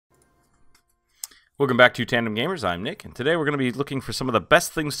Welcome back to Tandem Gamers, I'm Nick, and today we're going to be looking for some of the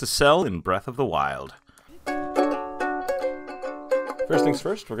best things to sell in Breath of the Wild. First things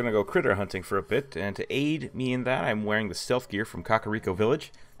first, we're going to go critter hunting for a bit, and to aid me in that, I'm wearing the stealth gear from Kakariko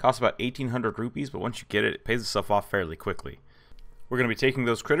Village. It costs about 1,800 rupees, but once you get it, it pays itself off fairly quickly. We're going to be taking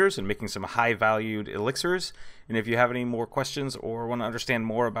those critters and making some high-valued elixirs, and if you have any more questions or want to understand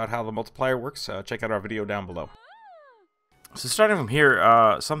more about how the multiplier works, check out our video down below. So starting from here,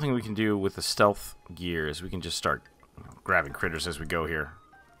 something we can do with the stealth gear is we can just start grabbing critters as we go here.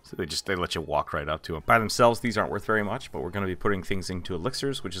 So they let you walk right up to them. By themselves, these aren't worth very much, but we're going to be putting things into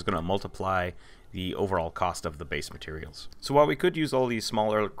elixirs, which is going to multiply the overall cost of the base materials. So while we could use all these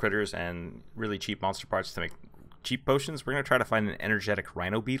smaller critters and really cheap monster parts to make cheap potions, we're going to try to find an energetic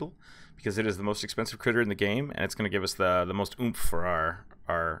Rhino Beetle, because it is the most expensive critter in the game, and it's going to give us the most oomph for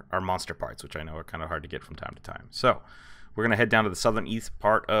our monster parts, which I know are kind of hard to get from time to time. So we're going to head down to the southern east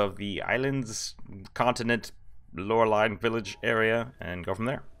part of the islands, continent, Loreline village area, and go from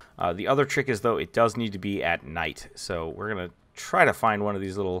there. The other trick is, though, it does need to be at night. So we're going to try to find one of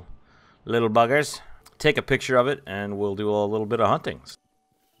these little buggers, take a picture of it, and we'll do a little bit of hunting.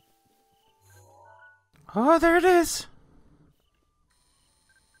 Oh, there it is.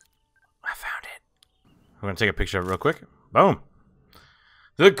 I found it. We're going to take a picture of it real quick. Boom.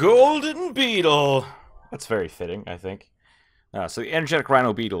 The Golden Beetle. That's very fitting, I think. So the Energetic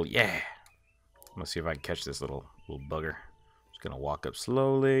Rhino Beetle, yeah. Let's see if I can catch this little bugger. Just gonna walk up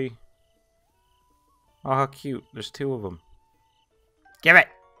slowly. Oh, how cute. There's two of them. Give it!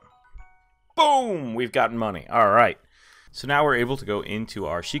 Boom! We've gotten money. Alright. So now we're able to go into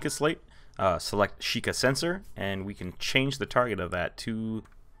our Sheikah slate, select Sheikah sensor, and we can change the target of that to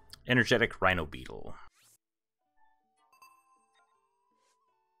Energetic Rhino Beetle.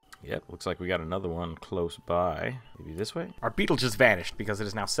 Yep, looks like we got another one close by. Maybe this way? Our beetle just vanished because it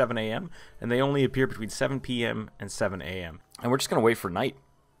is now 7 a.m. and they only appear between 7 p.m. and 7 a.m. And we're just going to wait for night.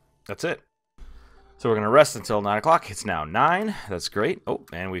 That's it. So we're going to rest until 9 o'clock. It's now 9. That's great. Oh,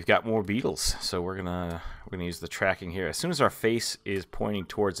 and we've got more beetles. So we're gonna use the tracking here. As soon as our face is pointing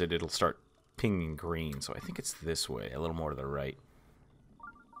towards it, it'll start pinging green. So I think it's this way, a little more to the right.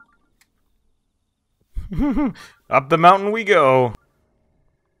 Up the mountain we go.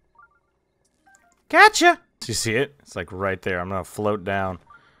 Gotcha! Do you see it? It's like right there. I'm gonna float down.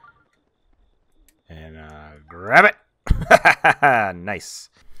 And grab it! Nice.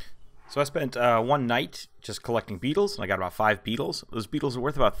 So I spent one night just collecting beetles, and I got about 5 beetles. Those beetles are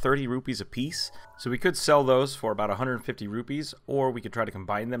worth about 30 rupees a piece. So we could sell those for about 150 rupees, or we could try to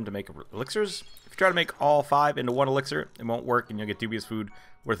combine them to make elixirs. If you try to make all 5 into one elixir, it won't work, and you'll get dubious food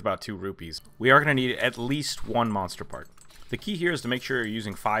worth about 2 rupees. We are going to need at least 1 monster part. The key here is to make sure you're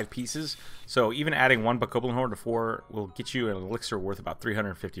using 5 pieces, so even adding 1 Bokoblin Horn to 4 will get you an elixir worth about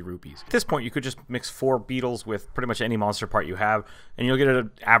 350 rupees. At this point, you could just mix 4 beetles with pretty much any monster part you have, and you'll get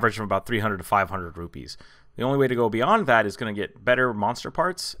an average of about 300 to 500 rupees. The only way to go beyond that is going to get better monster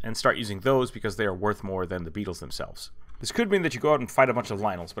parts and start using those because they are worth more than the beetles themselves. This could mean that you go out and fight a bunch of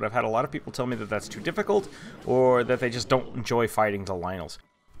Lynels, but I've had a lot of people tell me that that's too difficult, or that they just don't enjoy fighting the Lynels.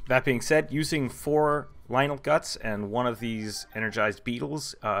 That being said, using 4 Lynel Guts and 1 of these energized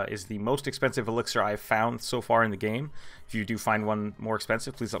beetles is the most expensive elixir I've found so far in the game. If you do find one more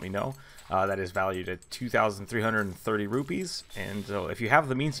expensive, please let me know. That is valued at 2,330 rupees, and so if you have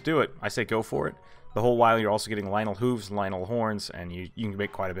the means to do it, I say go for it. The whole while you're also getting Lynel hooves, Lynel horns, and you can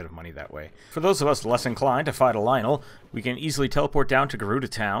make quite a bit of money that way. For those of us less inclined to fight a Lynel, we can easily teleport down to Garuda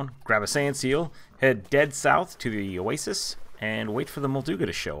Town, grab a sand seal, head dead south to the Oasis, and wait for the Mulduga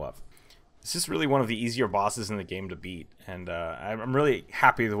to show up. This is really one of the easier bosses in the game to beat, and I'm really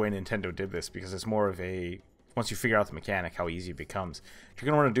happy the way Nintendo did this, because it's more of a, once you figure out the mechanic, how easy it becomes. What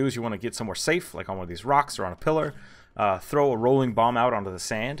you're going to want to do is you want to get somewhere safe, like on one of these rocks or on a pillar, throw a rolling bomb out onto the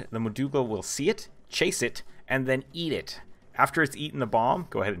sand. The Mulduga will see it, chase it, and then eat it. After it's eaten the bomb,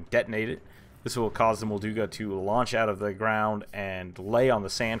 go ahead and detonate it. This will cause the Mulduga to launch out of the ground and lay on the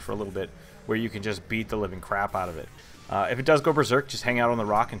sand for a little bit, where you can just beat the living crap out of it. If it does go berserk, just hang out on the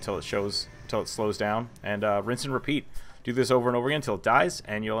rock until it slows down, and rinse and repeat. Do this over and over again until it dies,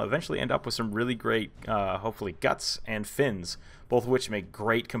 and you'll eventually end up with some really great, hopefully, guts and fins, both of which make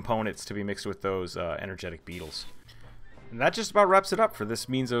great components to be mixed with those energetic beetles. And that just about wraps it up for this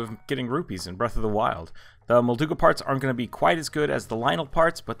means of getting rupees in Breath of the Wild. The Mulduga parts aren't going to be quite as good as the Lynel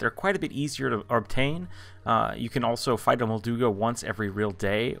parts, but they're quite a bit easier to obtain. You can also fight a Mulduga once every real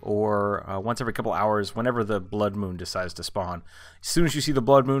day, or once every couple hours whenever the blood moon decides to spawn. As soon as you see the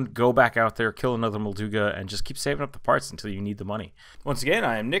blood moon, go back out there, kill another Mulduga, and just keep saving up the parts until you need the money. Once again,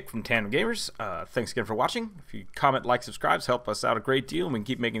 I am Nick from Tandem Gamers. Thanks again for watching. If you comment, like, subscribe, help us out a great deal, and we can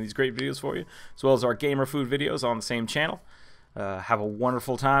keep making these great videos for you, as well as our gamer food videos on the same channel. Have a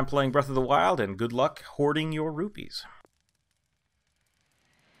wonderful time playing Breath of the Wild, and good luck hoarding your rupees.